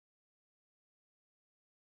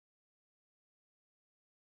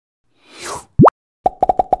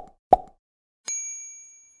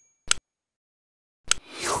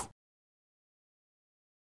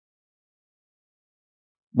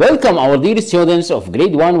Welcome our dear students of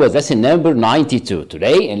grade 1 with lesson number 92.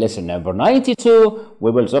 Today in lesson number 92 we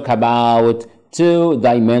will talk about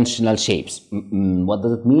two-dimensional shapes. What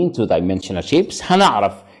does it mean, two-dimensional shapes?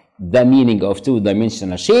 هنعرف the meaning of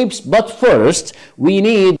two-dimensional shapes, but first we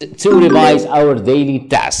need to revise our daily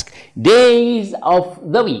task. Days of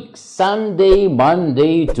the week: Sunday,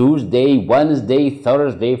 Monday, Tuesday, Wednesday,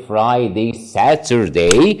 Thursday, Friday,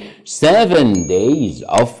 Saturday. 7 days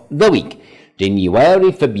of the week.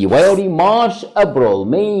 January, February, March, April,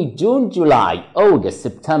 May, June, July, August,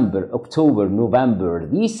 September, October, November,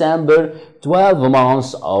 December. 12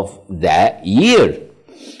 months of the year.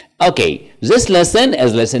 Okay, this lesson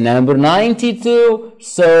is lesson number 92,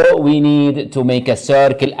 so we need to make a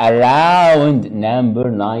circle around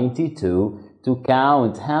number 92 to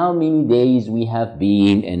count how many days we have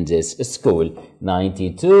been in this school.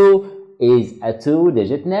 92 is a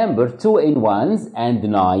two-digit number, 2 in ones and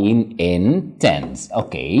 9 in tens.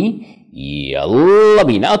 Okay, yalla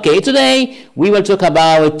bina. Okay, today we will talk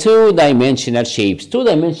about two-dimensional shapes.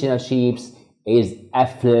 Two-dimensional shapes is a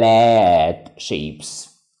flat shapes.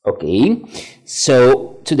 Okay,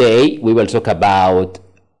 so today we will talk about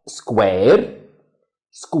square.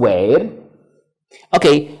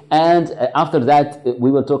 Okay, and after that we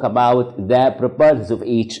will talk about the properties of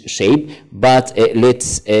each shape, but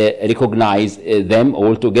let's recognize them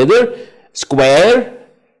all together. Square,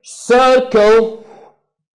 circle,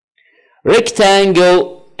 rectangle,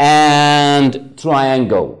 and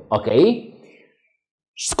triangle. Okay,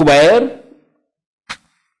 square,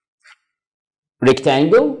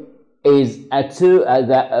 rectangle is a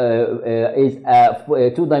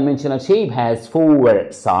two-dimensional shape, has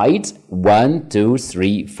 4 sides. 1, 2,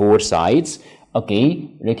 3, 4 sides. Okay,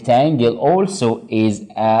 rectangle also is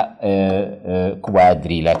a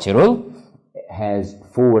quadrilateral, has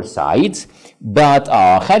 4 sides. But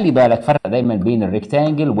خلي بالك فرق دايما بين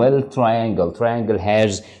الريكتانجل والتريانجل. Triangle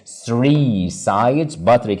has 3 sides,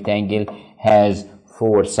 but rectangle has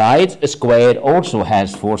 4 sides. Square also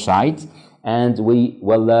has 4 sides. And we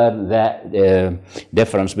will learn the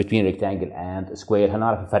difference between rectangle and square.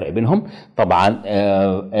 هنعرف الفرق بينهم. طبعا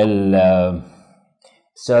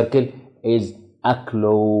circle is a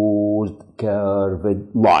closed curved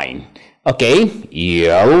line. Okay,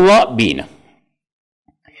 يلا بينا.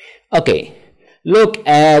 Okay, look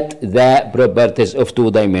at the properties of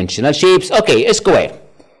two-dimensional shapes. Okay, square.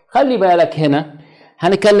 خلي بالك هنا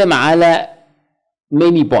هنتكلم على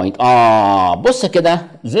many point. بص كده,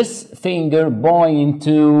 this finger point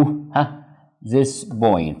to this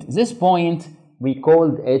point. This point we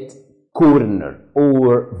called it corner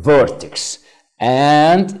or vertex,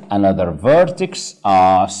 and another vertex.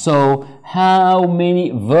 So how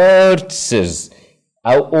many vertices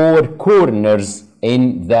or corners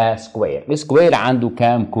in the square? السكوير عنده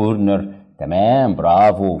كام corner؟ تمام,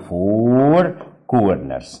 برافو, 4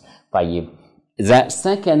 corners. طيب, the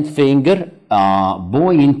second finger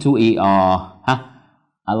point to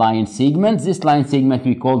a line segment. This line segment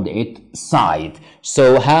we called it side.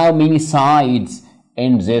 So how many sides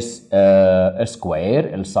in this square?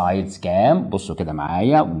 الsides كام؟ بصوا كده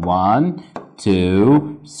معايا, 1,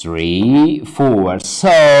 2, 3, 4.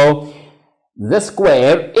 So the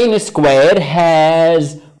square in a square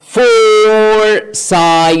has 4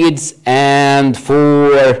 sides and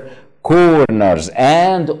 4 corners,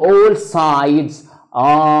 and all sides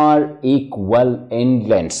are equal in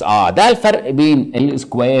length. ده الفرق بين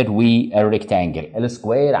السكوير والريكتانجل.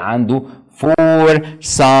 السكوير عنده 4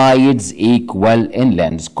 sides equal in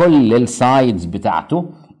length. كل السايدز بتاعته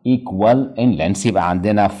equal in length. يبقى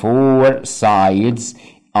عندنا 4 sides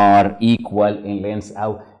are equal in length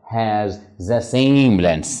أو has the same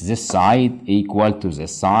length. This side equal to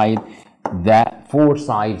this side. The 4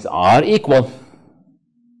 sides are equal.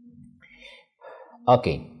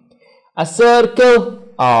 Okay, a circle,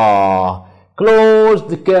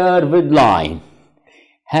 closed curved line,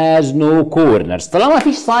 has no corners. طالما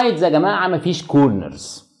مفيش sides يا جماعة مفيش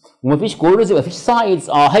corners، ومفيش corners يبقى مفيش sides.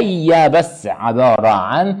 هي بس عبارة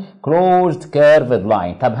عن closed curved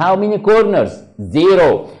line. طب how many corners؟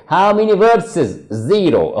 0. How many vertices؟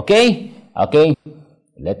 0. Okay? Okay,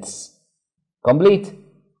 let's complete.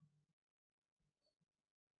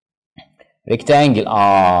 Rectangle.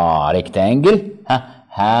 Rectangle.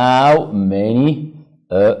 How many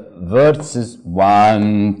vertices?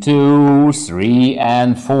 1, 2, 3,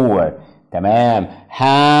 and 4. تمام.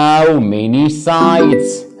 How many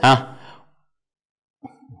sides?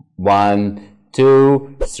 1,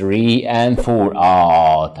 2, 3, and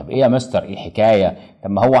 4. طب ايه يا مستر؟ ايه الحكايه؟ طب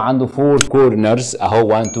ما هو عنده 4 corners اهو,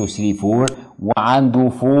 1 2 3 4,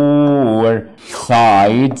 وعنده 4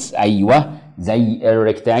 sides. ايوه, زي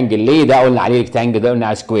الريكتانجل. ليه ده قلنا عليه ريكتانجل؟ ده قلنا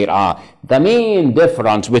على سكوير. The main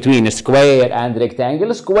difference between a square and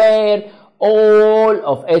rectangle, square all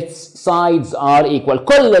of its sides are equal.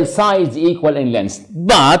 كل السايدز equal in length.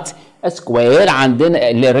 But a square عندنا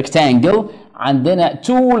الريكتانجل عندنا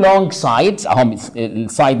two long sides اهم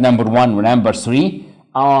side number 1 و number 3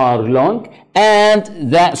 are long and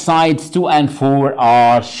the sides 2 and 4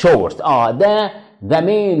 are short. the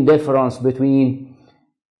main difference between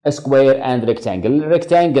a square and rectangle.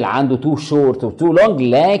 rectangle عنده two short و two long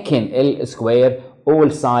لكن السكوير all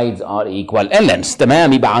sides are equal in length.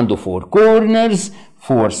 تمام. يبقى عنده 4 corners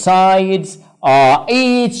 4 sides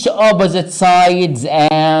each opposite sides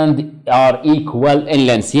and are equal in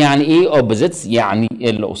length. يعني ايه opposites؟ يعني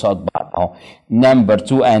اللي قصاد بعض اهو. number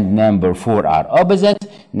 2 and number 4 are opposite,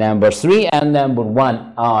 number 3 and number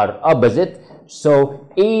 1 are opposite, so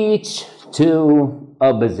each two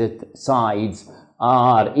opposite sides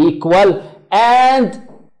are equal and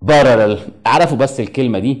parallel. اعرفوا بس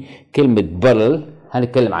الكلمة دي، كلمة parallel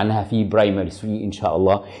هنتكلم عنها في برايمري 3 ان شاء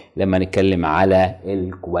الله لما نتكلم على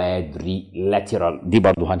الكوادريلاترال، دي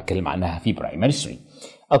برضو هنتكلم عنها في برايمري 3.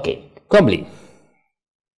 اوكي complete.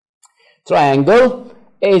 Triangle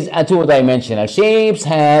is a two-dimensional shapes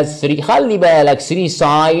has 3 خلي بالك 3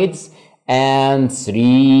 sides and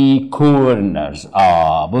 3 corners.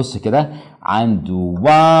 بص كده عنده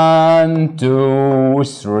 1 2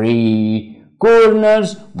 3 corners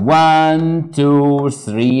 1 2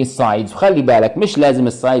 3 sides. خلي بالك مش لازم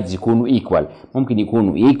السايدز يكونوا equal، ممكن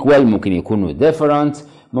يكونوا equal ممكن يكونوا different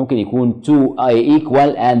ممكن يكون 2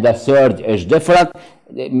 equal and the third is different.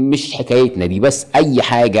 مش حكايتنا دي، بس اي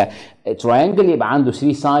حاجه triangle يبقى عنده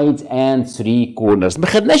 3 sides and 3 corners. ما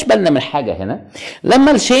خدناش بالنا من حاجه هنا،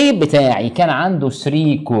 لما الشيب بتاعي كان عنده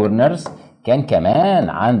 3 corners كان كمان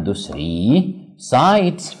عنده 3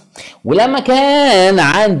 sides، ولما كان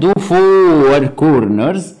عنده 4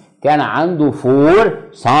 corners كان عنده 4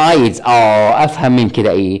 sides. افهم من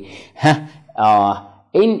كده ايه؟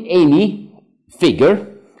 in any figure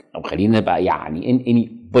او خلينا نبقى يعني in any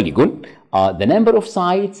polygon the number of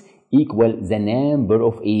sides equal the number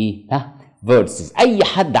of vertices. اي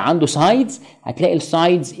حد عنده sides هتلاقي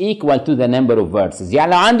الsides equal to the number of vertices.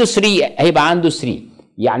 يعني لو عنده 3 هيبقى عنده 3،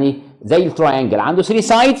 يعني زي التراينجل عنده 3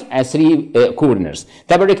 sides and 3 corners.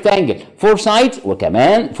 طب الريكتانجل 4 sides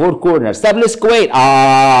وكمان 4 corners. طب السكوير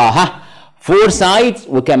 4 sides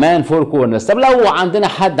وكمان 4 corners. طب لو عندنا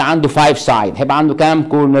حد عنده 5 sides هيبقى عنده كام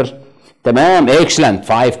corner؟ تمام excellent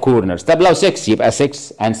 5 corners. طب لو 6 يبقى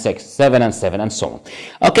 6 and 6 7 and 7 and so on.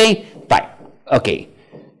 اوكي طيب اوكي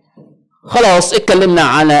خلاص اتكلمنا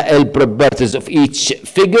على ال properties of each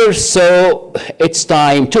figure, so it's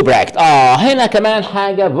time to practice. هنا كمان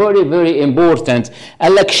حاجة very very important.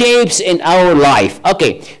 قال لك shapes in our life.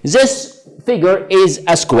 Okay, this figure is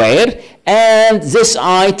a square and this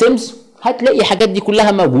items هتلاقي حاجات دي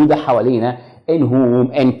كلها موجودة حوالينا in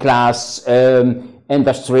home, in class, in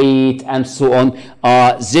the street and so on.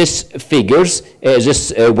 This figures, this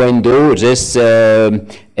window, this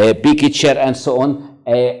picture and so on.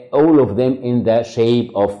 All of them in the shape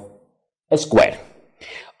of a square.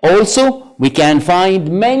 Also, we can find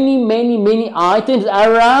many items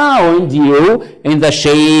around you in the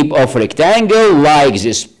shape of rectangle, like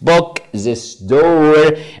this book, this door,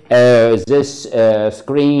 this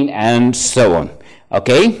screen, and so on.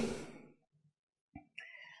 Okay?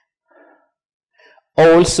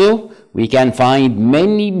 Also, we can find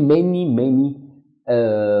many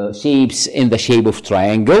shapes in the shape of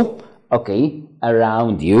triangle. Okay,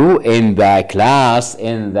 around you in the class,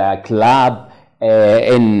 in the club,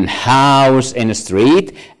 in house, in the street,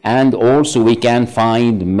 and also we can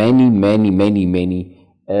find many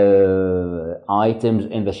items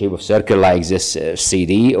in the shape of circle, like this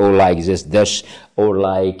CD, or like this dish, or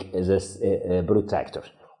like this protractor.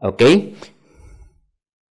 Okay.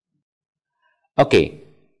 Okay.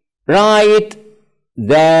 Write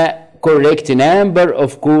the correct number of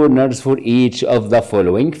corners for each of the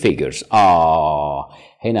following figures.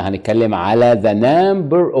 هنا هنتكلم على the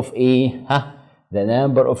number of the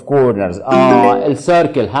number of corners.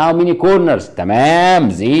 السيركل how many corners؟ تمام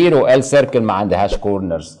 0. السيركل ما عندهاش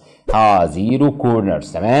corners. 0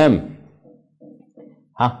 corners. تمام.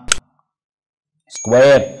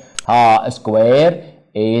 square. square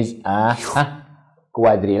is a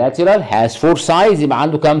quadrilateral has 4 sides. يبقى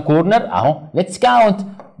عنده كام corner؟ اهو let's count.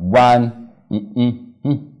 1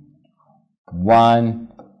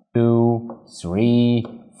 2 3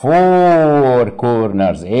 4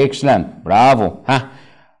 corners. Excellent. Bravo.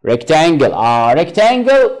 Rectangle.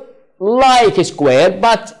 Rectangle like a square,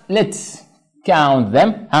 but let's count them.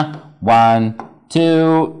 1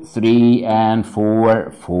 2 3 and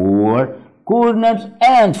 4 4 corners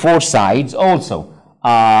and 4 sides also.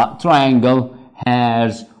 A triangle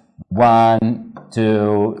has 1,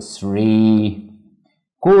 2, 3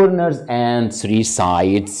 corners and 3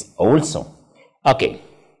 sides also. Okay.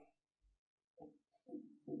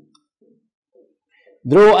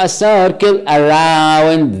 Draw a circle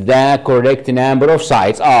around the correct number of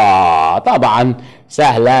sides. طبعا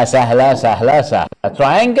سهلة سهلة سهلة سهلة.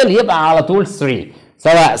 Triangle يبقى على طول 3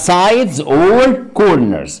 سواء sides or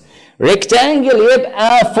corners. Rectangle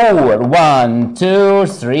يبقى 4 1 2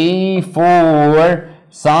 3 4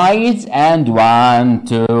 sides and 1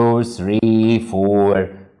 2 3 4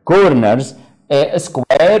 corners.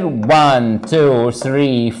 Square 1 2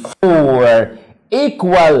 3 4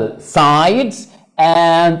 equal sides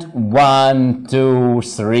and 1 2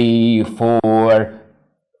 3 4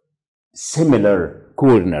 similar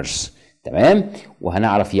corners. تمام؟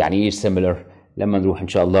 وهنعرف يعني ايه similar لما نروح ان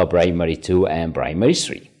شاء الله primary 2 and primary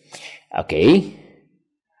 3. Okay.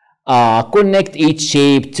 Connect each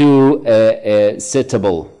shape to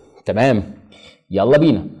suitable. تمام. يلا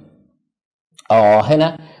بينا.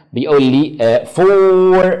 هنا بيقول لي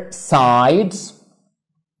 4 sides.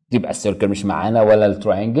 يبقى السيركل مش معانا ولا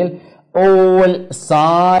التراينجل. All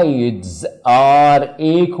sides are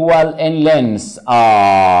equal in length.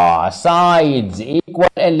 Sides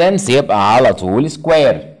equal in length يبقى على طول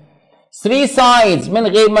square. 3 sides من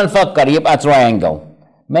غير ما نفكر يبقى triangle.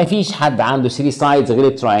 ما فيش حد عنده 3 sides غير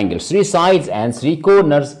التراينجل. 3 sides and 3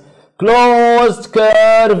 corners. Closed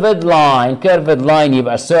curved line. Curved line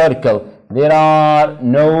يبقى circle. There are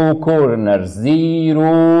no corners.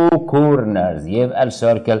 0 corners يبقى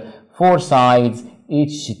الcircle. 4 sides.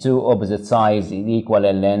 Each 2 opposite sides equal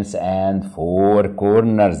in length and 4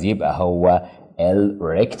 corners يبقى هو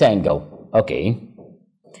rectangle. Okay.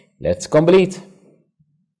 Let's complete.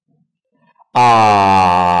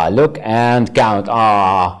 Look and count.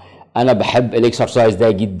 أنا بحب الإكسرسايز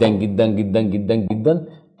ده جدا جدا جدا جدا جدا.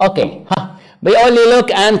 Okay. بيقول لي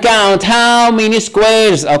look and count how many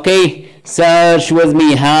squares. Okay. Search with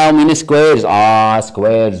me how many squares.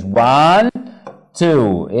 Squares 1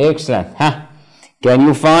 2. Excellent. Can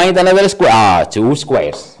you find another square? 2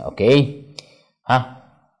 squares. Okay.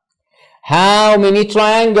 How many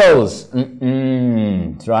triangles?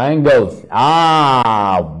 Triangles.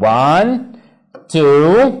 1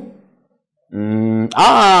 2.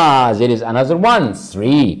 There is another one.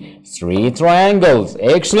 3. 3 triangles.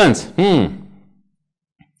 Excellent.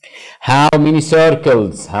 How many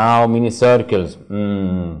circles? How many circles?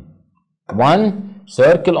 1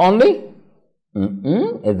 circle only?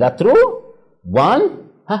 Is that true? 1.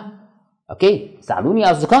 Okay. ساعدوني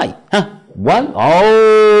يا أصدقائي. 1.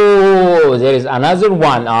 There is another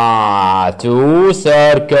one. 2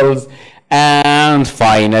 circles. And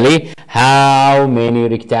finally, how many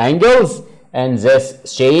rectangles in this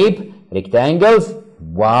shape? Rectangles.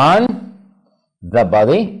 1. The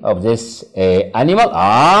body of this animal.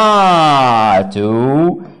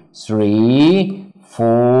 2, 3,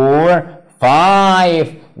 4,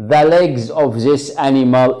 5. The legs of this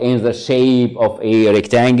animal in the shape of a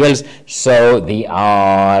rectangles. So they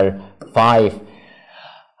are 5.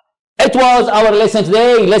 It was our lesson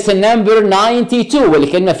today, lesson number 92 واللي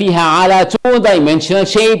كنا فيها على 2-dimensional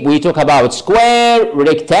shape. We talk about square,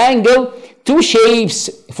 rectangle, 2 shapes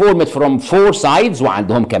formed from 4 sides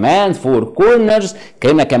وعندهم كمان 4 corners.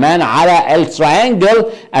 كنا كمان على triangle.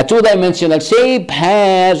 A 2-dimensional shape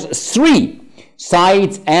has 3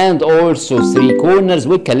 sides and also 3 corners.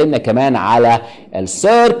 واتكلمنا كمان على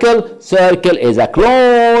circle. Circle is a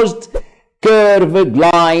closed curved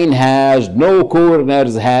line, has no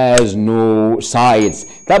corners, has no sides.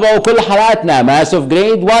 تابعوا كل حلقاتنا ماس اوف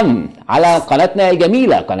جريد 1 على قناتنا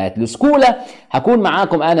الجميله قناه الاسكوله. هكون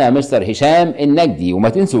معاكم انا مستر هشام النجدي. وما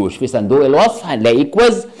تنسوش في صندوق الوصف هنلاقي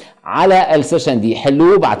كويز على السيشن دي.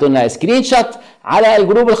 حلوه وابعتوا لنا سكرين شوت على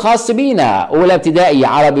الجروب الخاص بينا اولى ابتدائي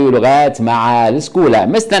عربي ولغات مع الاسكوله.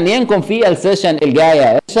 مستنيينكم في السيشن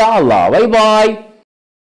الجايه ان شاء الله. باي باي.